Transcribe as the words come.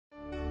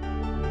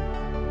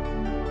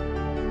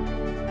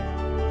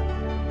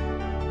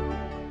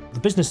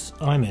business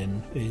I'm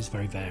in is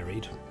very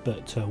varied,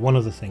 but one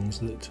of the things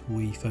that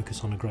we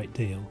focus on a great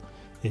deal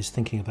is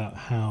thinking about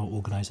how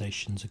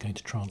organisations are going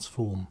to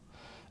transform.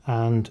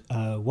 And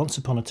once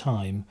upon a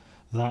time,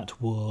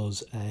 that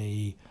was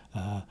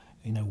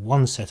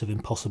one set of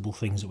impossible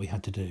things that we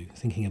had to do,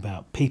 thinking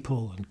about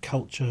people and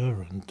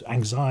culture and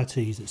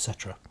anxieties,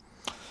 etc.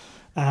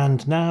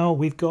 And now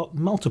we've got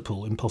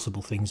multiple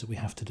impossible things that we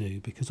have to do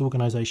because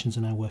organisations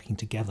are now working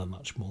together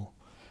much more.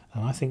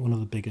 And I think one of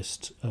the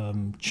biggest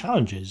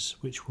challenges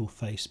which will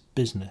face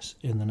business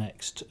in the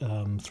next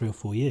 3 or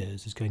 4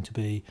 years is going to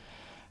be,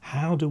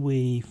 how do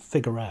we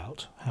figure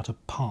out how to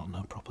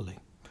partner properly?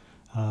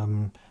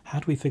 How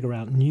do we figure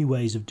out new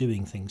ways of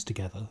doing things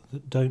together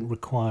that don't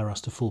require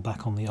us to fall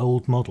back on the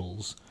old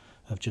models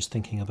of just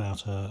thinking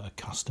about a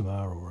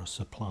customer or a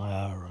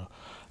supplier,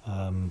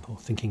 or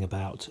thinking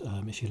about,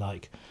 if you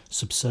like,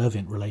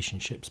 subservient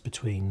relationships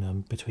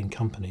between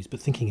companies, but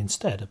thinking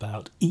instead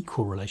about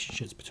equal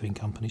relationships between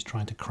companies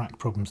trying to crack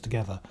problems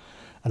together.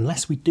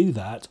 Unless we do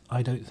that,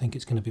 I don't think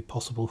it's going to be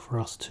possible for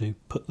us to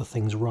put the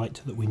things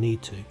right that we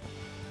need to.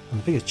 And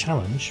the biggest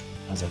challenge,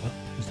 as ever,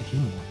 is the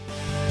human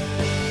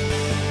one.